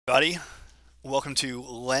Everybody. Welcome to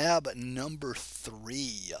lab number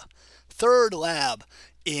 3. Third lab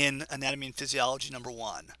in anatomy and physiology number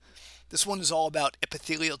 1. This one is all about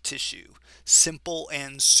epithelial tissue, simple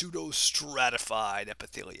and pseudostratified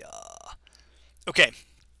epithelia. Okay,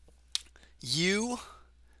 you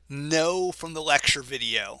know from the lecture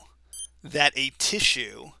video that a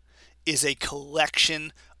tissue is a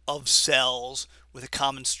collection of cells with a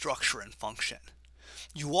common structure and function.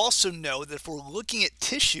 You also know that if we're looking at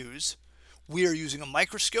tissues, we are using a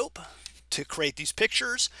microscope to create these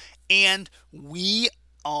pictures, and we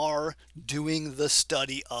are doing the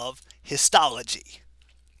study of histology.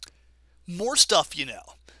 More stuff you know.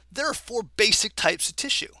 There are 4 basic types of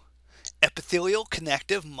tissue: epithelial,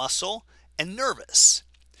 connective, muscle, and nervous.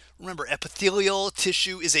 Remember, epithelial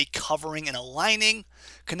tissue is a covering and a lining.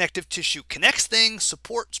 Connective tissue connects things,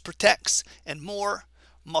 supports, protects, and more.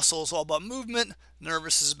 Muscle is all about movement.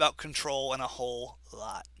 Nervous is about control and a whole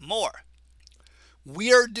lot more.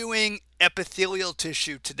 We are doing epithelial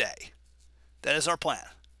tissue today. That is our plan.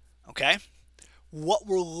 Okay? What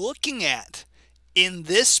we're looking at in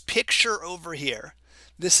this picture over here,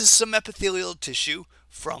 this is some epithelial tissue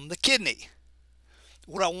from the kidney.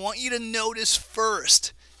 What I want you to notice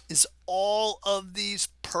first is all of these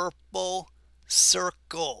purple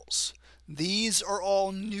circles. These are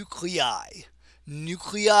all nuclei.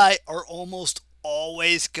 Nuclei are almost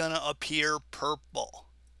always going to appear purple.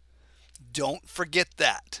 Don't forget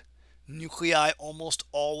that. Nuclei almost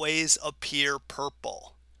always appear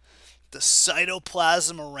purple. The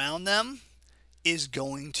cytoplasm around them is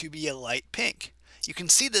going to be a light pink. You can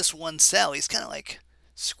see this one cell. He's kind of like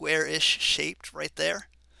square-ish shaped right there.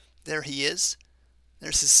 There he is.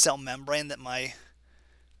 There's his cell membrane that my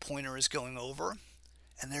pointer is going over.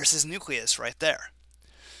 And there's his nucleus right there.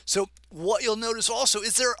 So what you'll notice also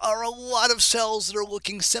is there are a lot of cells that are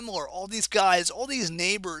looking similar. All these guys, all these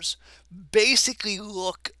neighbors basically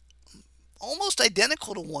look almost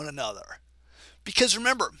identical to one another. Because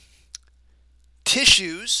remember,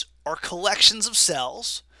 tissues are collections of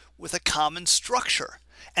cells with a common structure.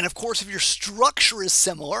 And of course, if your structure is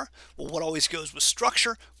similar, well, what always goes with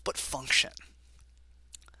structure but function?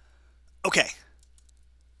 Okay,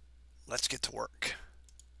 let's get to work.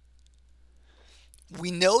 We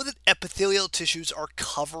know that epithelial tissues are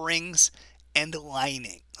coverings and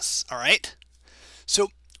linings, all right?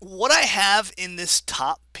 So what I have in this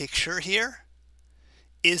top picture here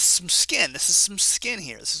is some skin. This is some skin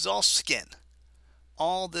here. This is all skin.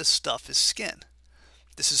 All this stuff is skin.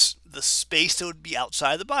 This is the space that would be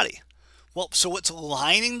outside the body. Well, so what's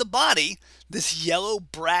lining the body, this yellow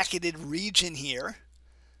bracketed region here,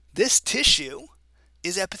 this tissue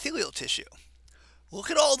is epithelial tissue. Look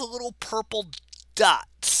at all the little purple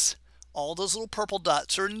dots. All those little purple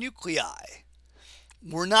dots are nuclei.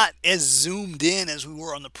 We're not as zoomed in as we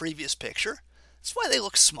were on the previous picture. That's why they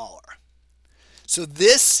look smaller. So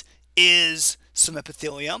this is some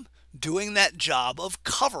epithelium doing that job of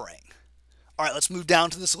covering. All right, let's move down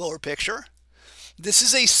to this lower picture. This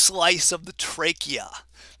is a slice of the trachea.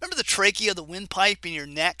 Remember the trachea, the windpipe in your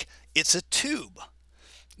neck? It's a tube.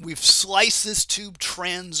 We've sliced this tube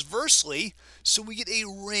transversely so we get a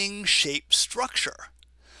ring-shaped structure.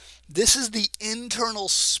 This is the internal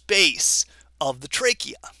space of the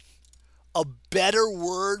trachea. A better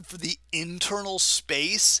word for the internal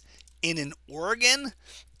space in an organ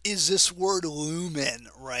is this word lumen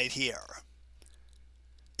right here.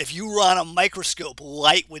 If you were on a microscope,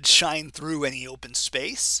 light would shine through any open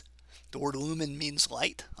space. The word lumen means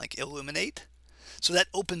light, like illuminate. So that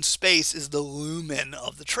open space is the lumen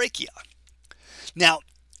of the trachea. Now,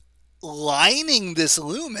 lining this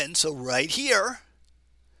lumen, so right here,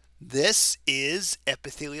 this is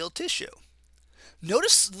epithelial tissue.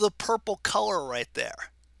 Notice the purple color right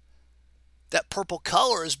there. That purple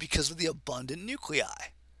color is because of the abundant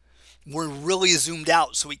nuclei. We're really zoomed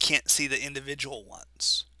out so we can't see the individual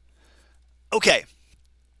ones. Okay,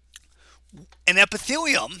 an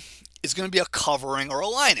epithelium is going to be a covering or a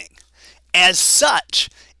lining. As such,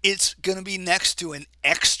 it's going to be next to an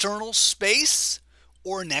external space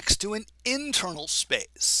or next to an internal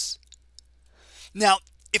space. Now,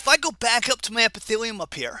 if I go back up to my epithelium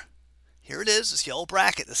up here, here it is, this yellow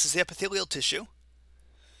bracket. This is the epithelial tissue.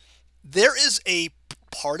 There is a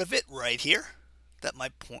part of it right here that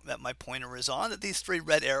my pointer is on, that these 3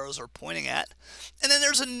 red arrows are pointing at. And then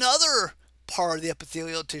there's another part of the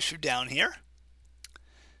epithelial tissue down here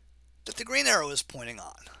that the green arrow is pointing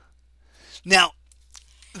on. Now,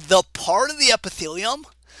 the part of the epithelium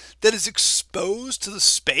that is exposed to the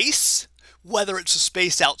space, whether it's a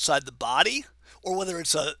space outside the body or whether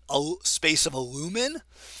it's a space of a lumen,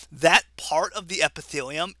 that part of the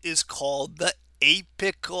epithelium is called the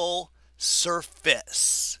apical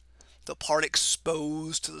surface, the part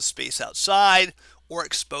exposed to the space outside or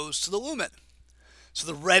exposed to the lumen. So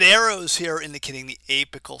the red arrows here are indicating the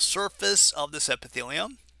apical surface of this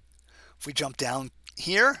epithelium. If we jump down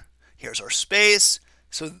here, here's our space.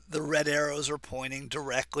 So the red arrows are pointing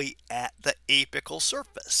directly at the apical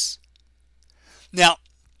surface. Now,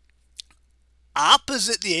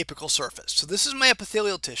 opposite the apical surface, so this is my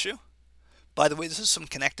epithelial tissue. By the way, this is some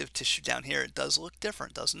connective tissue down here. It does look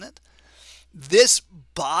different, doesn't it? This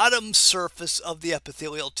bottom surface of the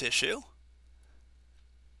epithelial tissue,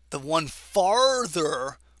 the one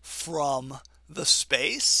farther from the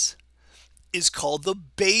space, is called the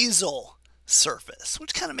basal surface,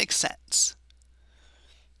 which kind of makes sense.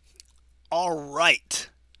 All right,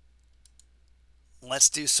 let's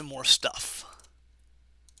do some more stuff.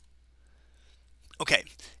 Okay,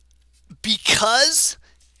 because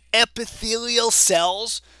epithelial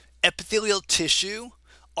cells, epithelial tissue,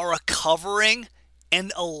 are a covering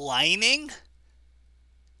and a lining,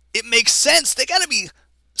 it makes sense. They got to be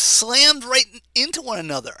slammed right into one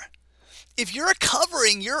another. If you're a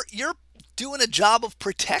covering, you're doing a job of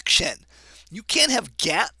protection. You can't have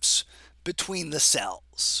gaps between the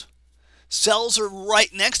cells. Cells are right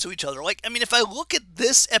next to each other. Like, I mean, if I look at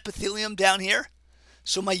this epithelium down here,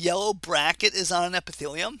 so my yellow bracket is on an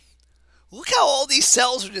epithelium, look how all these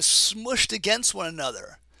cells are just smushed against one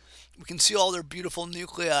another. We can see all their beautiful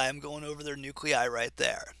nuclei. I'm going over their nuclei right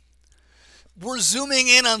there. We're zooming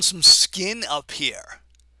in on some skin up here.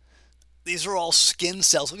 These are all skin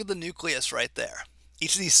cells. Look at the nucleus right there.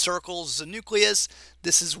 Each of these circles is a nucleus.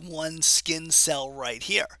 This is one skin cell right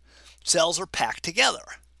here. Cells are packed together.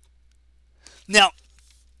 Now,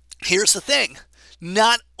 here's the thing.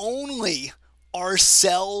 Not only are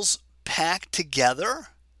cells packed together,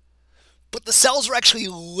 but the cells are actually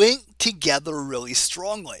linked together really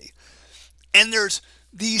strongly. And there's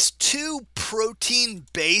these two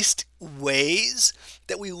protein-based ways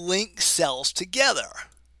that we link cells together.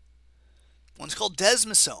 One's called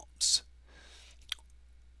desmosomes.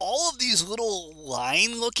 All of these little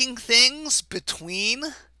line-looking things between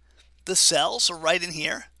the cells are right in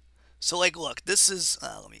here. So, like, look, this is,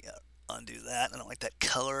 let me undo that. I don't like that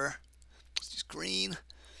color. It's green.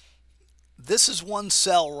 This is one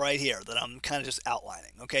cell right here that I'm kind of just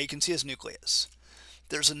outlining. Okay, you can see its nucleus.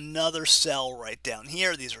 There's another cell right down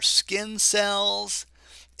here. These are skin cells.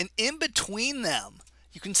 And in between them,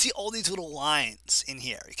 you can see all these little lines in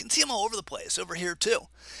here. You can see them all over the place, over here too.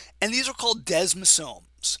 And these are called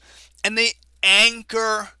desmosomes. And they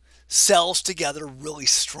anchor cells together really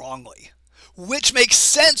strongly. Which makes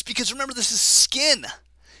sense because remember, this is skin.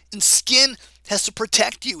 And skin has to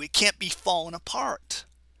protect you. It can't be falling apart.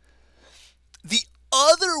 The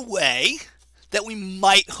other way that we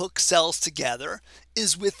might hook cells together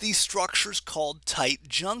is with these structures called tight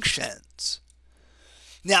junctions.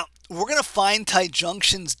 Now, we're going to find tight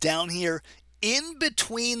junctions down here in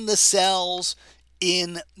between the cells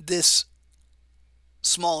in this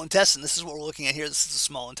small intestine. This is what we're looking at here. This is the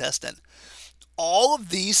small intestine. All of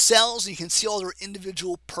these cells, you can see all their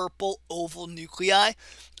individual purple oval nuclei.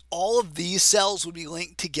 All of these cells would be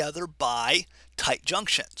linked together by tight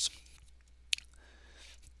junctions.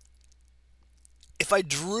 If I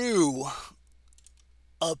drew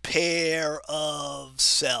a pair of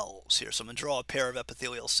cells here, so I'm going to draw a pair of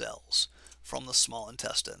epithelial cells from the small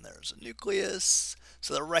intestine. There's a nucleus.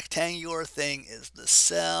 So the rectangular thing is the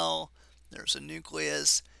cell. There's a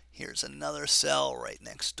nucleus. Here's another cell right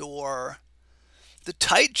next door. The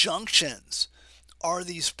tight junctions are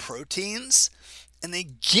these proteins, and they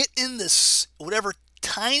get in this whatever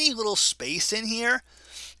tiny little space in here,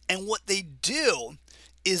 and what they do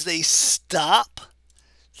is they stop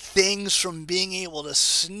things from being able to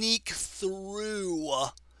sneak through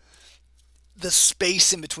the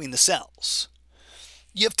space in between the cells.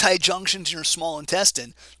 You have tight junctions in your small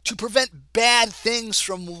intestine to prevent bad things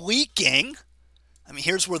from leaking. I mean,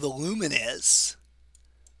 here's where the lumen is.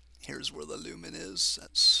 Here's where the lumen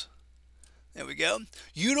is. There we go.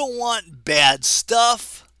 You don't want bad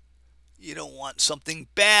stuff. You don't want something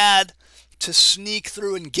bad to sneak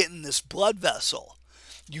through and get in this blood vessel.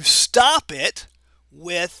 You stop it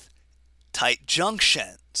with tight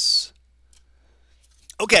junctions.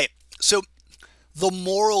 Okay, so the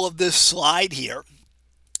moral of this slide here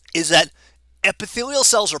is that epithelial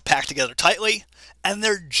cells are packed together tightly and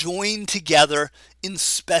they're joined together in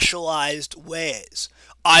specialized ways,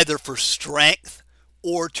 either for strength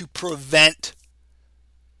or to prevent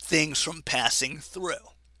things from passing through.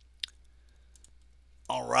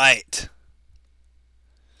 All right.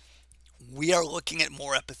 We are looking at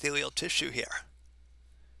more epithelial tissue here.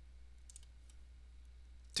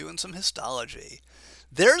 doing some histology.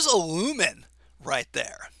 There's a lumen right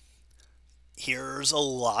there. Here's a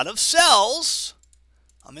lot of cells.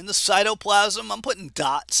 I'm in the cytoplasm. I'm putting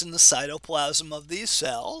dots in the cytoplasm of these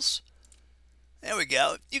cells. There we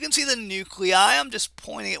go. You can see the nuclei. I'm just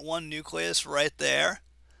pointing at one nucleus right there.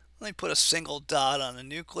 Let me put a single dot on the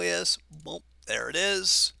nucleus. Boom, there it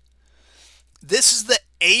is. This is the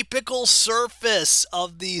apical surface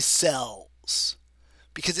of these cells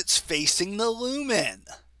because it's facing the lumen.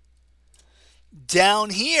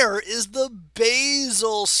 Down here is the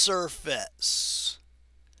basal surface.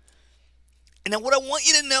 And now what I want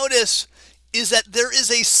you to notice is that there is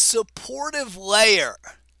a supportive layer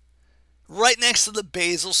right next to the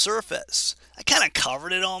basal surface. I kind of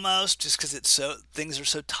covered it almost just because things are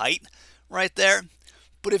so tight right there.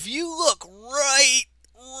 But if you look right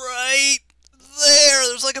there,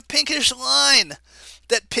 there's like a pinkish line.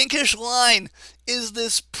 That pinkish line is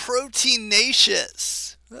this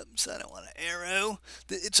proteinaceous. Oops, I don't want an arrow.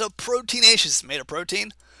 It's a proteinaceous, it's made of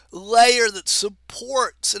protein, layer that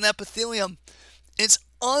supports an epithelium. It's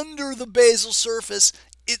under the basal surface.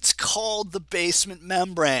 It's called the basement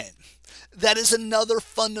membrane. That is another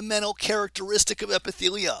fundamental characteristic of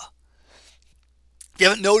epithelia. If you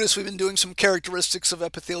haven't noticed, we've been doing some characteristics of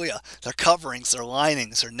epithelia. They're coverings, they're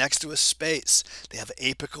linings, they're next to a space. They have an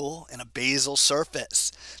apical and a basal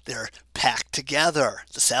surface. They're packed together,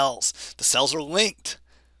 the cells. The cells are linked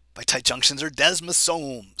by tight junctions or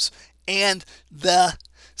desmosomes. And the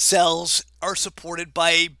cells are supported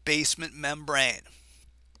by a basement membrane.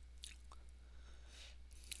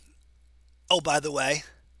 Oh, by the way,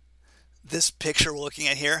 this picture we're looking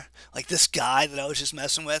at here, like this guy that I was just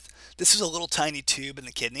messing with, this is a little tiny tube in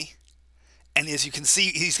the kidney. And as you can see,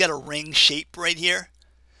 he's got a ring shape right here.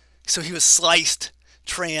 So he was sliced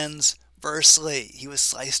transversely. He was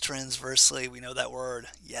sliced transversely. We know that word.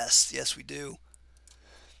 Yes, yes, we do.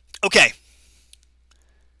 Okay.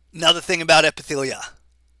 Another thing about epithelia.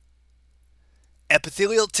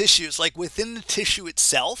 Epithelial tissues, like within the tissue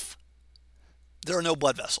itself, there are no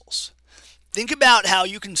blood vessels. Think about how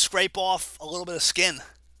you can scrape off a little bit of skin.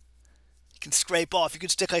 You can scrape off, you can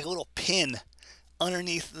stick like a little pin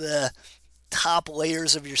underneath the top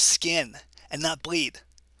layers of your skin and not bleed.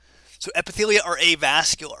 So epithelia are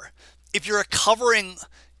avascular. If you're a covering,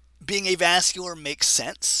 being avascular makes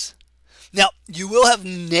sense. Now, you will have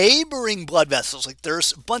neighboring blood vessels. Like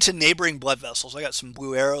there's a bunch of neighboring blood vessels. I got some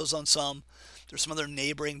blue arrows on some. There's some other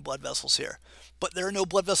neighboring blood vessels here. But there are no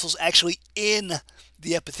blood vessels actually in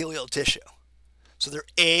the epithelial tissue. So they're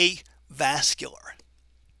avascular.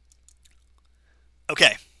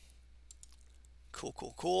 Okay.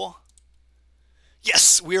 Cool.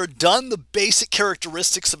 Yes, we are done the basic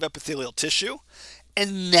characteristics of epithelial tissue.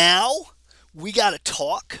 And now we got to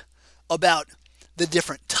talk about the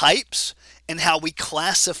different types and how we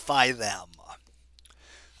classify them.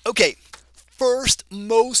 Okay, first,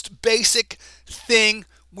 most basic thing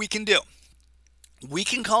we can do. We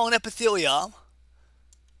can call an epithelium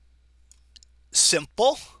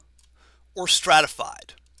simple or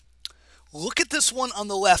stratified. Look at this one on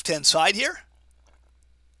the left-hand side here.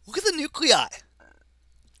 Look at the nuclei.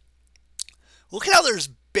 Look at how there's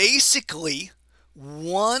basically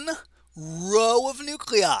one row of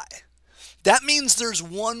nuclei. That means there's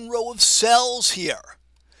one row of cells here.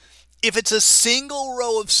 If it's a single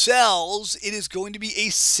row of cells, it is going to be a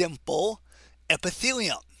simple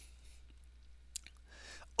epithelium.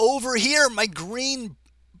 Over here, my green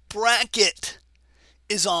bracket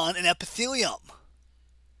is on an epithelium.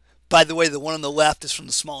 By the way, the one on the left is from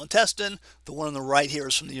the small intestine. The one on the right here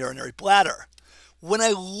is from the urinary bladder. When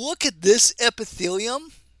I look at this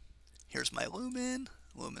epithelium, here's my lumen.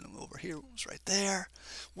 Lumen over here was right there.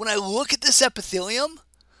 When I look at this epithelium,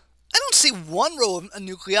 I don't see one row of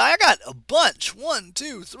nuclei. I got a bunch. 1,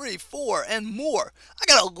 2, 3, 4, and more. I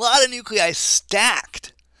got a lot of nuclei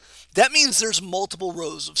stacked. That means there's multiple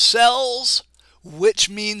rows of cells, which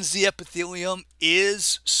means the epithelium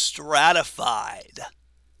is stratified.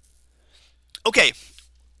 Okay,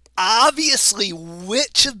 obviously,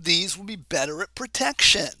 which of these would be better at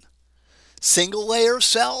protection? Single layer of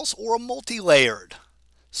cells or a multi-layered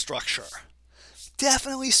structure?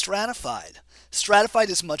 Definitely stratified. Stratified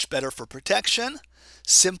is much better for protection.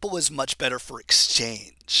 Simple is much better for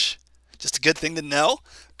exchange. Just a good thing to know,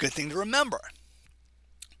 good thing to remember.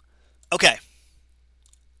 Okay,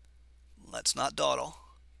 let's not dawdle.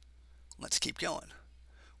 Let's keep going.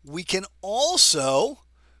 We can also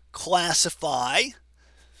classify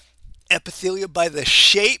epithelia by the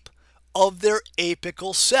shape of their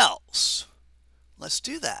apical cells. Let's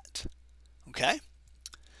do that. Okay.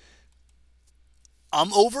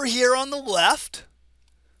 I'm over here on the left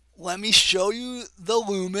let me show you the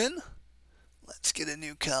lumen. Let's get a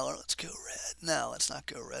new color. Let's go red. No, let's not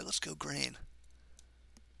go red. Let's go green.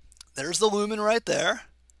 There's the lumen right there.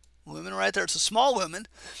 Lumen right there. It's a small lumen.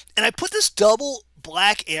 And I put this double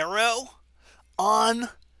black arrow on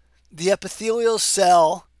the epithelial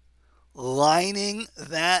cell lining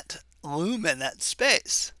that lumen, that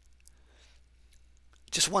space.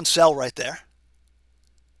 Just one cell right there.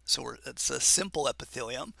 So it's a simple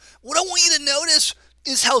epithelium. What I want you to notice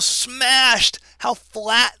is how smashed, how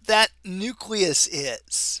flat that nucleus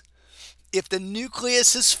is. If the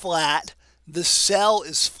nucleus is flat, the cell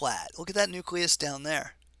is flat. Look at that nucleus down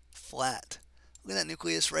there. Flat. Look at that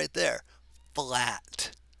nucleus right there.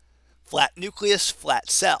 Flat. Flat nucleus, flat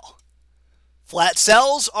cell. Flat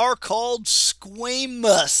cells are called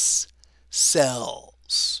squamous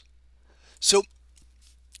cells. So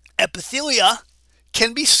epithelia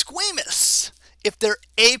can be squamous if their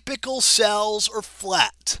apical cells are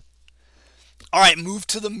flat. All right, move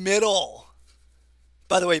to the middle.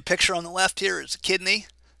 By the way, picture on the left here is a kidney.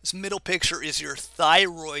 This middle picture is your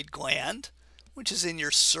thyroid gland, which is in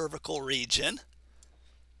your cervical region.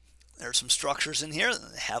 There are some structures in here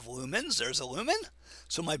that have lumens. There's a lumen.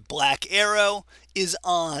 So my black arrow is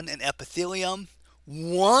on an epithelium.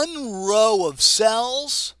 One row of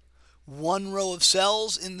cells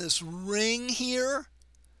in this ring here.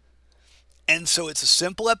 And so it's a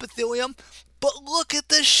simple epithelium. But look at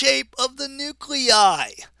the shape of the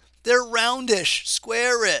nuclei. They're roundish,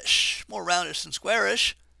 squarish, more roundish than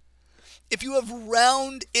squarish. If you have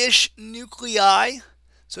roundish nuclei,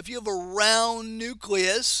 so if you have a round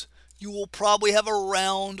nucleus, you will probably have a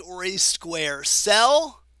round or a square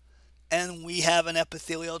cell. And we have an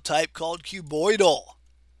epithelial type called cuboidal.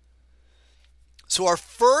 So our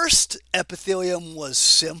first epithelium was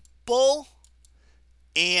simple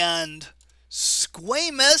and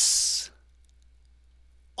squamous.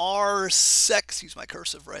 Excuse my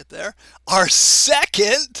cursive right there. Our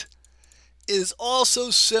second is also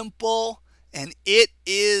simple and it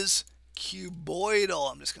is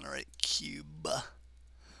cuboidal. I'm just going to write cube.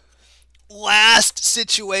 Last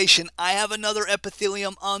situation, I have another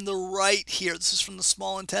epithelium on the right here. This is from the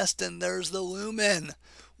small intestine. There's the lumen.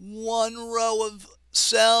 One row of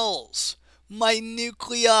cells. My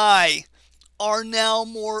nuclei are now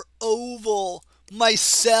more oval. My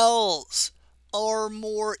cells are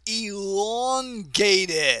more elongated.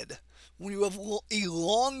 When you have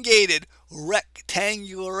elongated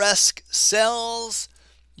rectangular-esque cells,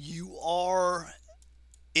 you are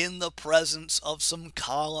in the presence of some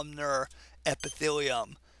columnar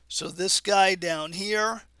epithelium. So this guy down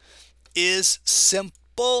here is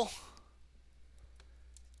simple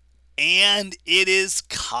and it is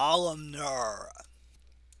columnar.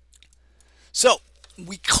 So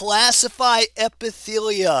we classify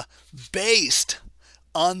epithelia based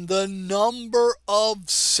on the number of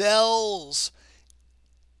cells,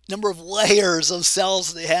 number of layers of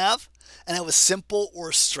cells they have, and have a simple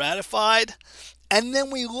or stratified. And then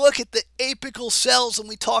we look at the apical cells and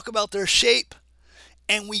we talk about their shape,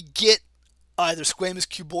 and we get either squamous,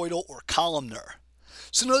 cuboidal, or columnar.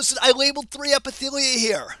 So notice that I labeled 3 epithelia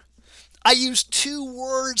here. I used 2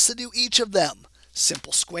 words to do each of them.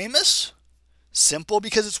 Simple squamous, simple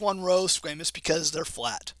because it's one row, squamous because they're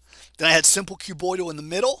flat. Then I had simple cuboidal in the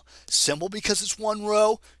middle, simple because it's one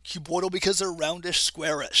row, cuboidal because they're roundish,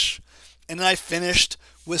 squarish. And then I finished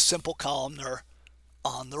with simple columnar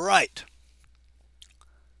on the right.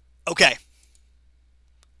 Okay.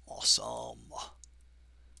 Awesome.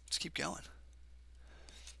 Let's keep going.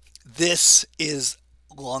 This is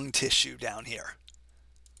lung tissue down here.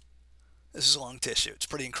 This is lung tissue. It's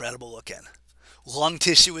pretty incredible looking. Lung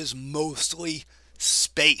tissue is mostly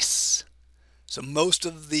space. So most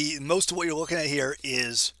of what you're looking at here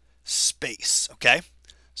is space, okay?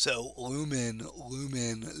 So lumen,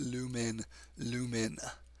 lumen, lumen, lumen.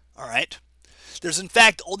 All right? There's in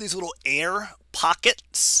fact all these little air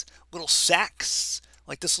pockets, little sacs,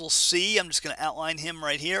 like this little C. I'm just going to outline him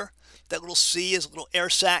right here. That little C is a little air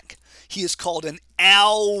sac. He is called an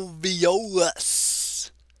alveolus.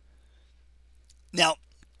 Now,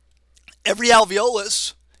 every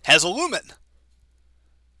alveolus has a lumen.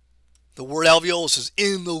 The word alveolus is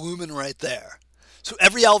in the lumen right there. So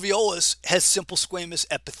every alveolus has simple squamous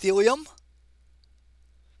epithelium.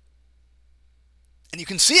 And you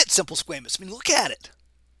can see it's simple squamous. I mean, look at it.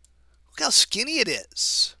 Look how skinny it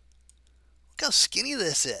is. Look how skinny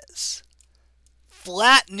this is.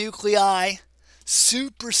 Flat nuclei,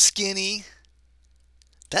 super skinny.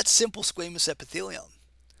 That's simple squamous epithelium.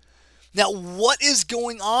 Now, what is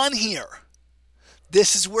going on here?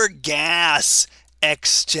 This is where gas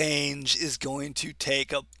exchange is going to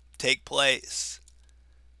take place.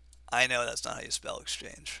 I know that's not how you spell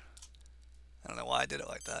exchange. I don't know why I did it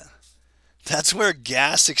like that. That's where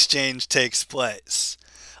gas exchange takes place.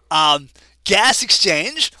 Gas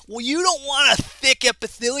exchange, well, you don't want a thick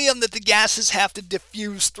epithelium that the gases have to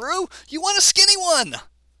diffuse through. You want a skinny one.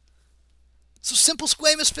 So simple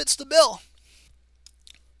squamous fits the bill.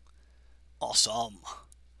 Awesome.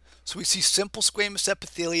 So we see simple squamous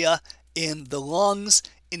epithelia in the lungs,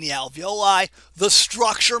 in the alveoli. The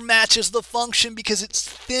structure matches the function because its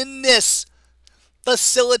thinness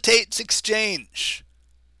facilitates exchange.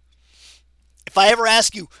 If I ever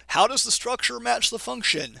ask you, how does the structure match the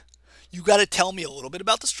function? You got to tell me a little bit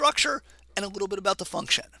about the structure and a little bit about the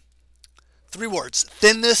function. 3 words.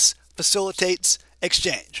 Thinness facilitates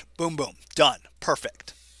exchange. Boom, boom. Done.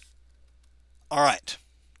 Perfect. All right.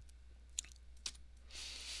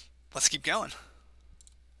 Let's keep going.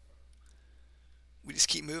 We just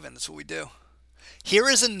keep moving. That's what we do. Here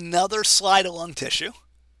is another slide of lung tissue.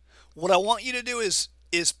 What I want you to do is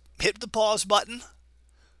hit the pause button,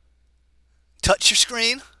 touch your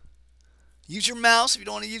screen, use your mouse if you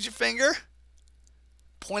don't want to use your finger,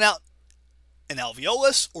 point out an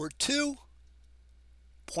alveolus or 2,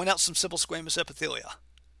 point out some simple squamous epithelia.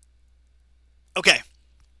 Okay,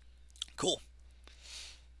 cool.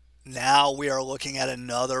 Now we are looking at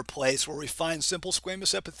another place where we find simple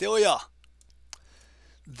squamous epithelia.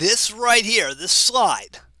 This right here, this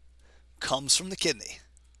slide, comes from the kidney.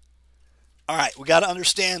 All right, we got to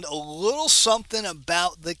understand a little something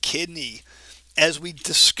about the kidney as we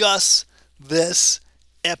discuss this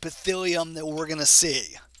epithelium that we're going to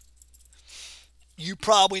see. You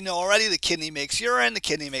probably know already the kidney makes urine, the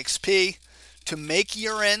kidney makes pee. To make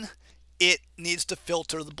urine, it needs to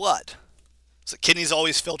filter the blood. So the kidney is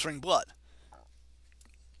always filtering blood.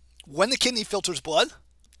 When the kidney filters blood,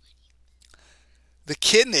 the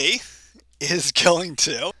kidney is going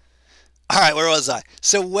to... All right, where was I?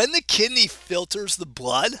 So when the kidney filters the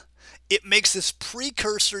blood, it makes this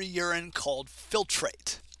precursor urine called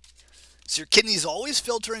filtrate. So your kidney is always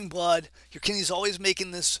filtering blood. Your kidney is always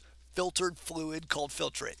making this filtered fluid called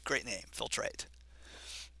filtrate. Great name, filtrate.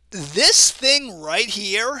 This thing right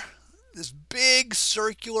here, this big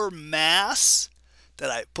circular mass that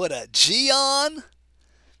I put a G on,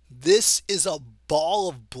 this is a ball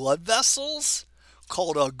of blood vessels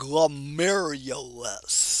called a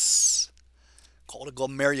glomerulus.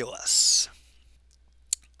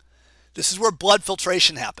 This is where blood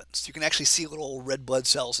filtration happens. You can actually see little red blood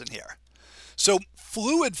cells in here. So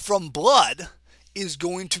fluid from blood is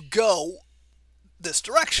going to go this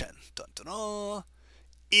direction,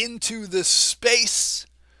 into the space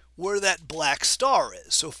where that black star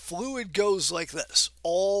is. So fluid goes like this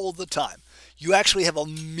all the time. You actually have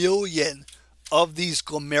 1 million of these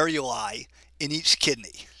glomeruli in each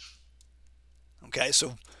kidney. Okay,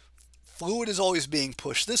 so fluid is always being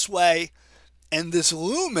pushed this way, and this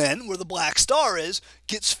lumen, where the black star is,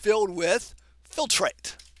 gets filled with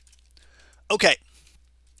filtrate. Okay,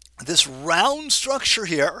 this round structure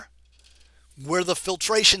here, where the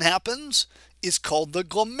filtration happens, is called the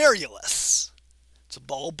glomerulus. It's a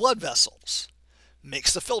ball of blood vessels.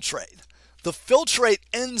 Makes the filtrate. The filtrate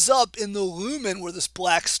ends up in the lumen where this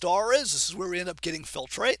black star is. This is where we end up getting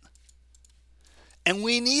filtrate. And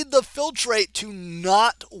we need the filtrate to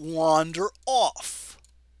not wander off.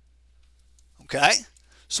 Okay?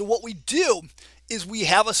 So what we do is we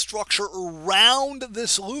have a structure around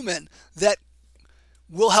this lumen that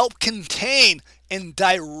will help contain and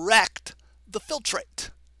direct the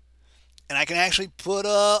filtrate. And I can actually put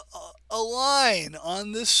a line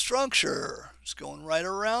on this structure. Just going right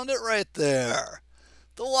around it right there.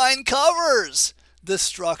 The line covers this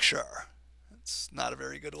structure. It's not a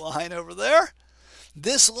very good line over there.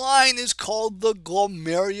 This line is called the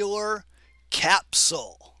glomerular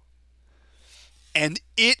capsule. And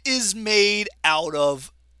it is made out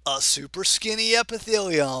of a super skinny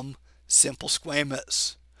epithelium, simple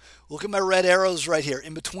squamous. Look at my red arrows right here.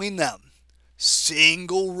 In between them,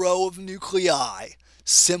 single row of nuclei,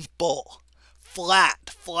 simple, flat,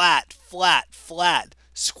 flat, flat, flat,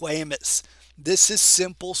 squamous. This is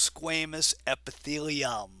simple squamous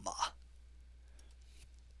epithelium.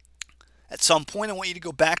 At some point, I want you to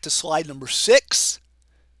go back to slide number 6.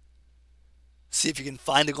 See if you can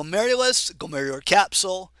find a glomerulus, glomerular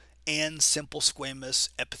capsule, and simple squamous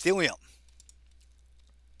epithelium.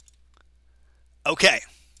 Okay,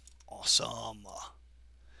 awesome.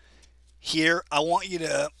 Here, I want you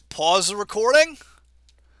to pause the recording.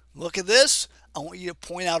 Look at this. I want you to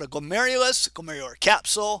point out a glomerulus, glomerular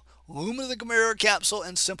capsule, lumen of the glomerular capsule,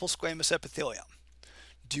 and simple squamous epithelium.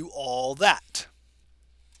 Do all that.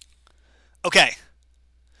 Okay,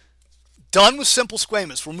 done with simple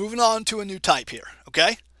squamous. We're moving on to a new type here,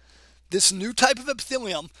 okay? this new type of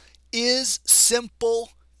epithelium is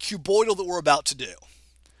simple cuboidal that we're about to do.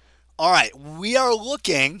 All right, we are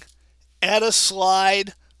looking at a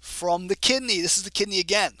slide from the kidney. This is the kidney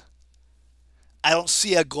again. I don't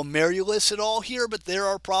see a glomerulus at all here, but there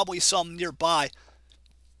are probably some nearby.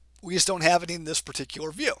 We just don't have any in this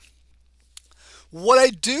particular view. What I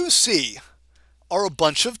do see are a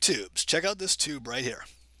bunch of tubes. Check out this tube right here.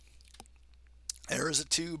 There is a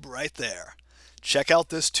tube right there. Check out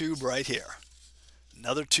this tube right here.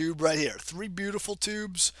 Another tube right here. 3 beautiful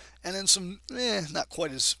tubes, and then some not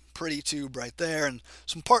quite as pretty tube right there, and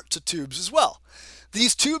some parts of tubes as well.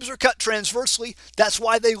 These tubes are cut transversely. That's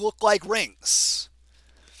why they look like rings.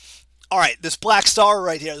 All right, this black star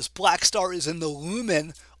right here, this black star is in the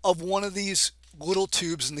lumen of one of these little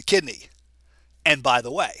tubes in the kidney. And by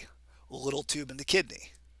the way, little tube in the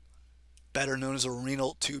kidney, better known as a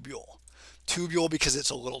renal tubule. Tubule because it's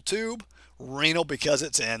a little tube, renal because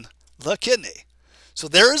it's in the kidney. So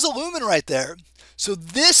there is a lumen right there. So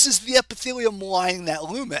this is the epithelium lining that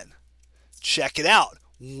lumen. Check it out.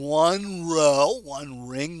 One row, one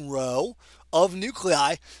ring row of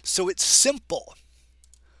nuclei. So it's simple.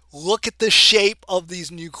 Look at the shape of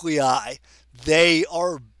these nuclei. They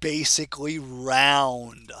are basically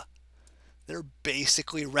round. They're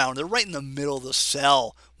basically round. They're right in the middle of the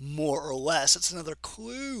cell, more or less. That's another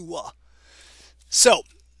clue. So,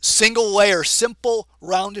 single layer, simple,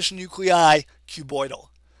 roundish nuclei, cuboidal.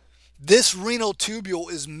 This renal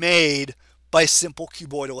tubule is made by simple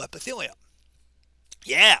cuboidal epithelium.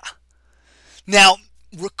 Yeah. Now,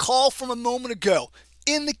 recall from a moment ago,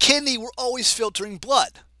 in the kidney, we're always filtering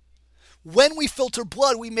blood. When we filter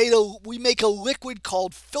blood, we make a liquid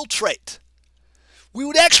called filtrate. We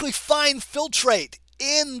would actually find filtrate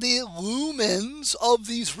in the lumens of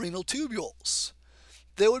these renal tubules.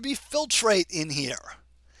 There would be filtrate in here.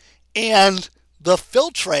 And the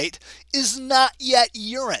filtrate is not yet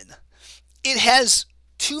urine. It has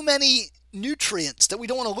too many nutrients that we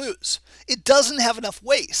don't want to lose. It doesn't have enough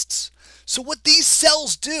wastes. So what these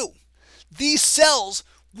cells do, these cells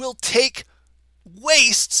will take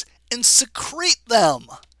wastes and secrete them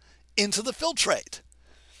into the filtrate.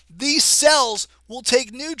 These cells will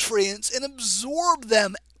take nutrients and absorb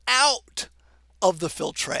them out of the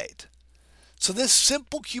filtrate. So this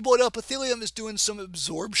simple cuboidal epithelium is doing some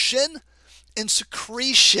absorption and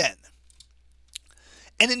secretion.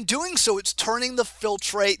 And in doing so, it's turning the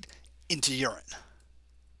filtrate into urine.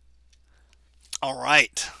 All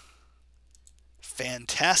right.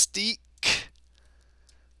 Fantastic.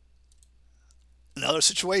 Another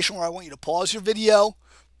situation where I want you to pause your video,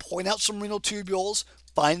 point out some renal tubules,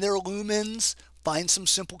 find their lumens, find some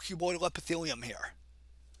simple cuboidal epithelium here.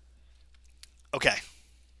 Okay.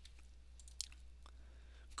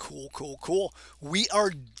 Cool, cool, cool. We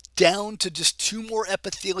are down to just 2 more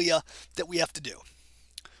epithelia that we have to do.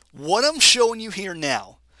 What I'm showing you here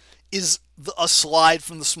now is a slide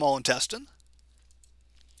from the small intestine.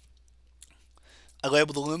 I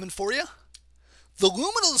labeled the lumen for you. The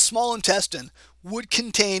lumen of the small intestine would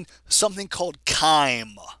contain something called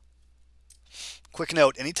chyme. Quick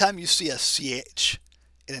note, anytime you see a CH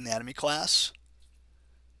in anatomy class,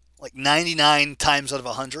 like 99 times out of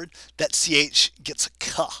 100, that CH gets a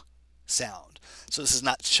K sound. So this is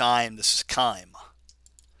not chyme, this is chyme.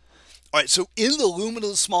 All right, so in the lumen of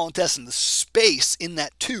the small intestine, the space in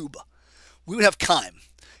that tube, we would have chyme.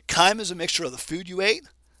 Chyme is a mixture of the food you ate,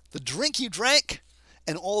 the drink you drank,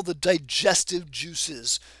 and all the digestive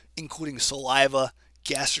juices, including saliva,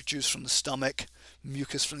 gastric juice from the stomach,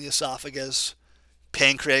 mucus from the esophagus,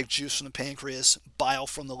 pancreatic juice from the pancreas, bile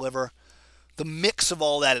from the liver. The mix of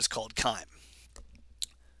all that is called chyme.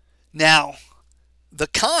 Now, the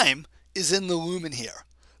chyme is in the lumen here.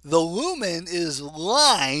 The lumen is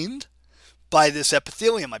lined by this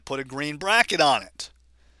epithelium. I put a green bracket on it.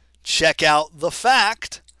 Check out the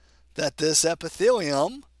fact that this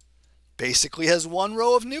epithelium basically has 1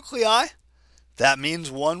 row of nuclei. That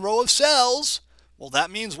means 1 row of cells. Well,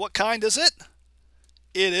 that means what kind is it?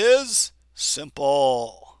 It is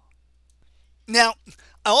simple. Now,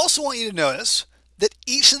 I also want you to notice that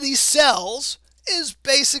each of these cells is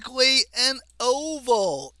basically an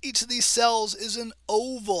oval. Each of these cells is an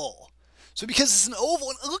oval. So because it's an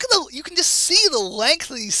oval, look at you can just see the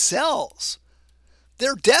length of these cells.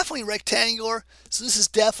 They're definitely rectangular, so this is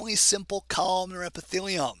definitely simple columnar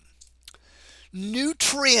epithelium.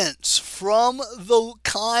 Nutrients from the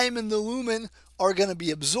chyme and the lumen are going to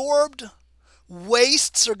be absorbed.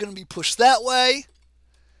 Wastes are going to be pushed that way,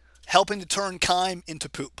 helping to turn chyme into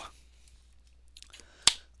poop.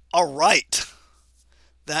 All right.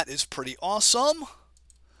 That is pretty awesome.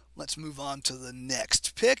 Let's move on to the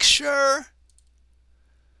next picture.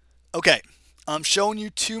 Okay, I'm showing you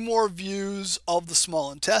two more views of the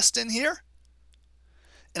small intestine here.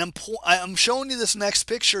 And I'm showing you this next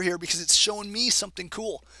picture here because it's showing me something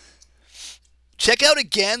cool. Check out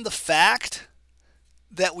again the fact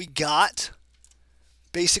that we got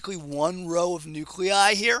basically one row of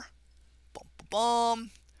nuclei here. Bum, bum,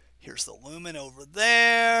 bum. Here's the lumen over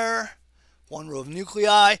there. One row of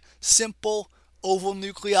nuclei. Simple oval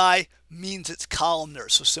nuclei means it's columnar,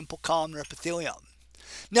 so simple columnar epithelium.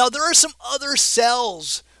 Now there are some other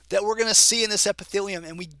cells that we're going to see in this epithelium,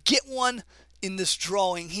 and we get one in this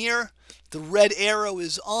drawing here. The red arrow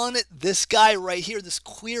is on it. This guy right here, this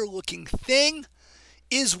clear looking thing,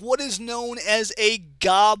 is what is known as a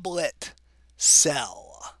goblet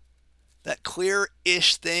cell. That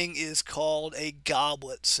clear-ish thing is called a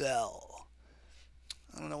goblet cell.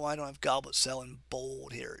 I don't know why I don't have goblet cell in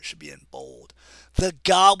bold here. It should be in bold. The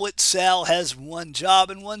goblet cell has one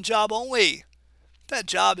job and one job only. That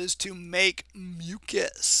job is to make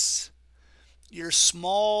mucus. Your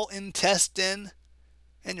small intestine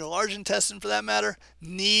and your large intestine, for that matter,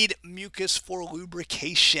 need mucus for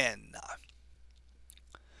lubrication.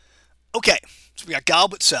 Okay, so we got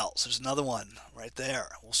goblet cells. There's another one right there.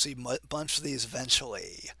 We'll see a bunch of these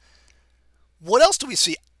eventually. What else do we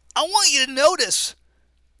see? I want you to notice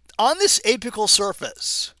on this apical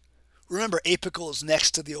surface, remember apical is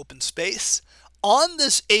next to the open space. On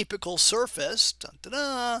this apical surface,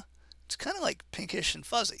 it's kind of like pinkish and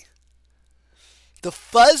fuzzy. The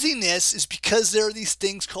fuzziness is because there are these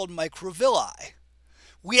things called microvilli.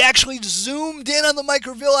 We actually zoomed in on the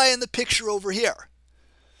microvilli in the picture over here.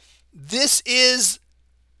 This is,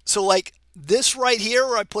 so like this right here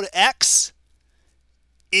where I put an X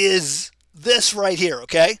is this right here,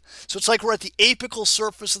 okay? So it's like we're at the apical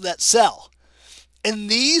surface of that cell. And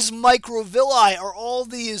these microvilli are all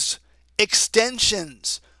these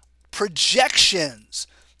extensions, projections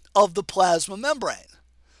of the plasma membrane.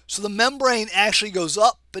 So the membrane actually goes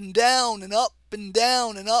up and down and up and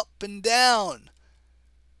down and up and down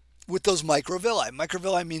with those microvilli.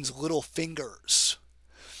 Microvilli means little fingers.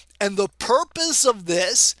 And the purpose of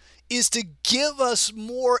this is to give us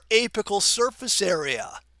more apical surface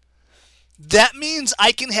area. That means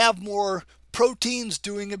I can have more proteins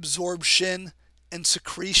doing absorption and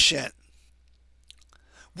secretion,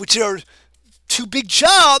 which are two big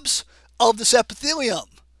jobs of this epithelium.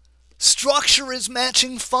 Structure is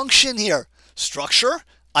matching function here. Structure,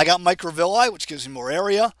 I got microvilli, which gives me more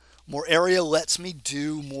area. More area lets me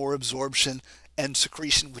do more absorption and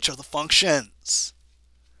secretion, which are the functions.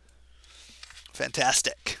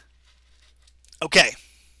 Fantastic. Okay.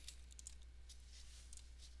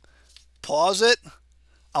 Pause it.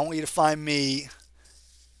 I want you to find me.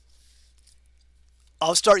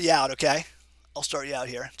 I'll start you out, okay? I'll start you out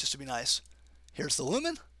here, just to be nice. Here's the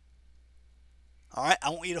lumen. All right, I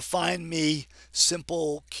want you to find me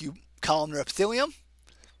simple columnar epithelium.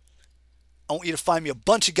 I want you to find me a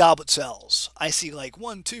bunch of goblet cells. I see like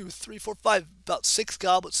 1, 2, 3, 4, 5, about 6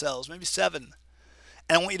 goblet cells, maybe 7.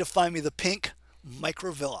 And I want you to find me the pink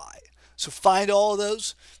microvilli. So find all of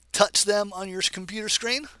those, touch them on your computer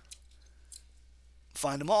screen,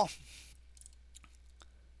 find them all.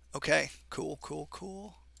 Okay, cool, cool,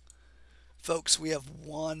 cool. Folks, we have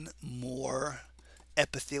one more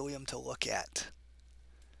epithelium to look at.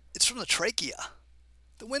 It's from the trachea,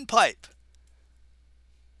 the windpipe.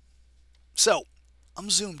 So, I'm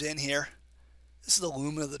zoomed in here. This is the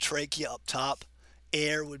lumen of the trachea up top.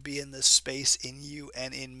 Air would be in this space in you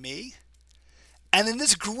and in me. And then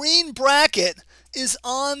this green bracket is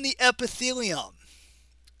on the epithelium.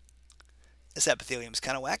 This epithelium is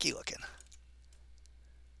kind of wacky looking.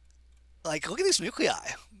 Like, look at these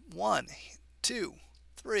nuclei. 1, 2,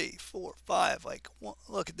 3, 4, 5. Like,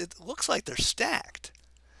 look, it looks like they're stacked.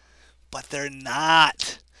 But they're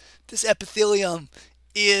not. This epithelium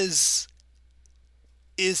is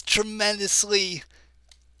tremendously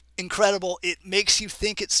incredible. It makes you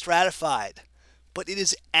think it's stratified. But it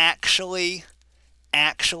is actually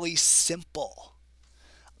simple.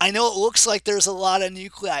 I know it looks like there's a lot of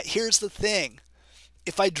nuclei. Here's the thing.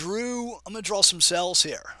 If I drew, I'm going to draw some cells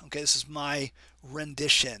here. Okay, this is my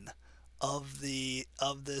rendition of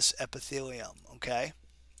this epithelium, okay?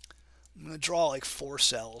 I'm going to draw like 4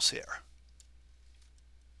 cells here.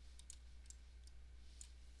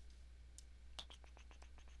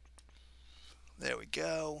 There we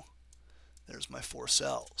go. There's my 4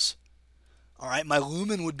 cells. All right, my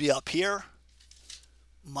lumen would be up here.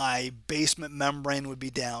 My basement membrane would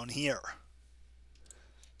be down here.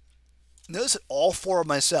 Notice that all 4 of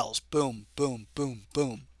my cells, boom, boom, boom,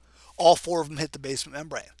 boom, all 4 of them hit the basement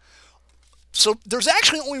membrane. So there's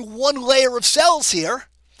actually only one layer of cells here,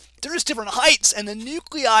 There's different heights, and the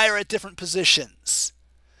nuclei are at different positions.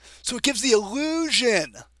 So it gives the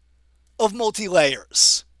illusion of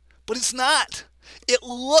multi-layers, but it's not. It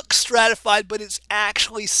looks stratified, but it's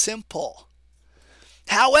actually simple.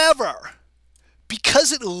 However,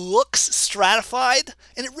 because it looks stratified,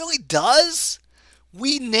 and it really does,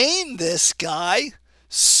 we name this guy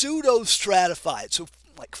pseudo-stratified, so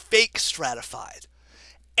like fake stratified.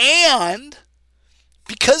 And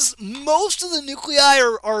because most of the nuclei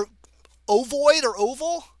are ovoid or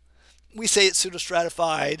oval, we say it's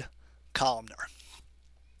pseudostratified columnar.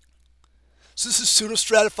 So this is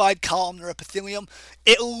pseudostratified columnar epithelium.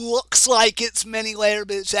 It looks like it's many layered,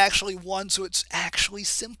 but it's actually one, so it's actually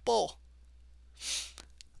simple.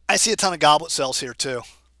 I see a ton of goblet cells here too.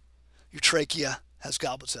 Your trachea has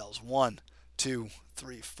goblet cells. 1, 2,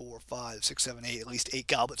 3, 4, 5, 6, 7, 8, at least 8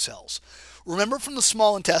 goblet cells. Remember from the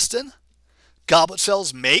small intestine, goblet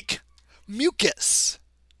cells make mucus.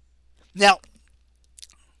 Now,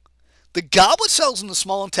 the goblet cells in the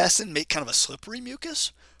small intestine make kind of a slippery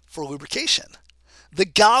mucus for lubrication. The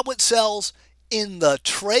goblet cells in the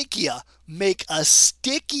trachea make a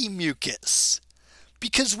sticky mucus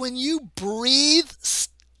because when you breathe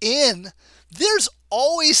in, there's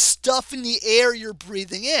always stuff in the air you're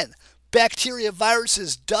breathing in. Bacteria,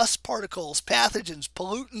 viruses, dust particles, pathogens,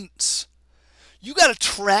 pollutants. You got to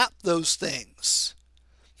trap those things.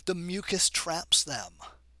 The mucus traps them.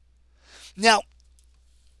 Now,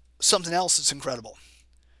 something else that's incredible.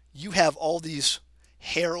 You have all these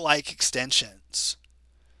hair-like extensions.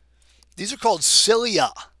 These are called cilia.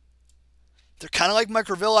 They're kind of like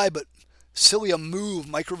microvilli, but cilia move.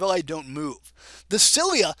 Microvilli don't move. The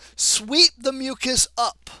cilia sweep the mucus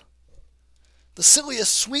up. The cilia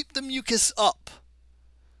sweep the mucus up.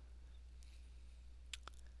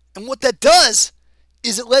 And what that does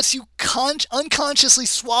is it lets you unconsciously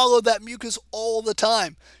swallow that mucus all the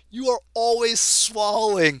time. You are always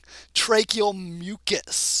swallowing tracheal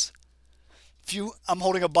mucus. I'm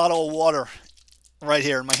holding a bottle of water right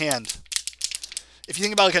here in my hand. If you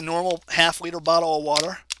think about like a normal half-liter bottle of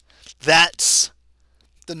water, that's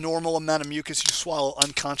the normal amount of mucus you swallow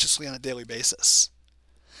unconsciously on a daily basis.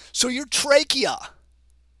 So your trachea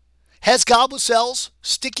has goblet cells,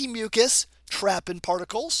 sticky mucus, trapping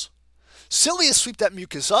particles. Cilia sweep that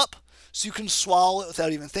mucus up so you can swallow it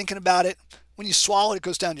without even thinking about it. When you swallow it, it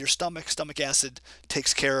goes down to your stomach. Stomach acid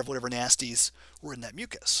takes care of whatever nasties were in that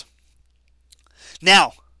mucus.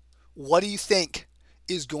 Now, what do you think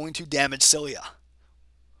is going to damage cilia?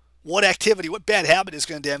 What activity, what bad habit is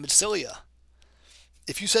going to damage cilia?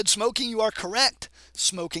 If you said smoking, you are correct.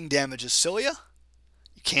 Smoking damages cilia.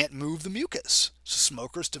 You can't move the mucus, so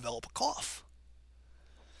smokers develop a cough.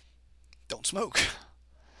 Don't smoke.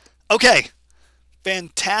 Okay,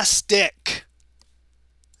 fantastic.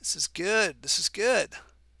 This is good. This is good.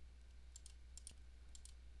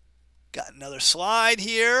 Got another slide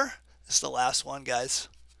here. This is the last one, guys.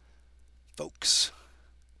 Folks,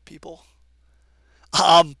 people.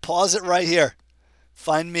 Pause it right here.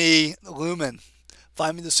 Find me the lumen.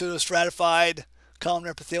 Find me the pseudostratified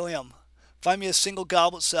columnar epithelium. Find me a single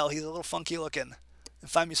goblet cell. He's a little funky looking. And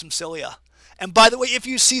find me some cilia. And by the way, if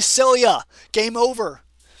you see cilia, game over.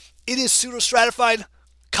 It is pseudostratified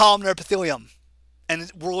columnar epithelium.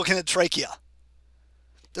 And we're looking at trachea.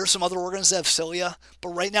 There are some other organs that have cilia, but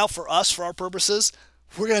right now for us, for our purposes,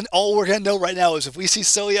 all we're gonna know right now is if we see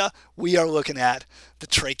cilia, we are looking at the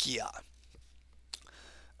trachea.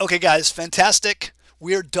 Okay, guys, fantastic.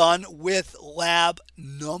 We're done with lab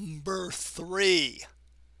number 3.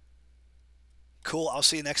 Cool. I'll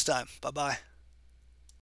see you next time. Bye-bye.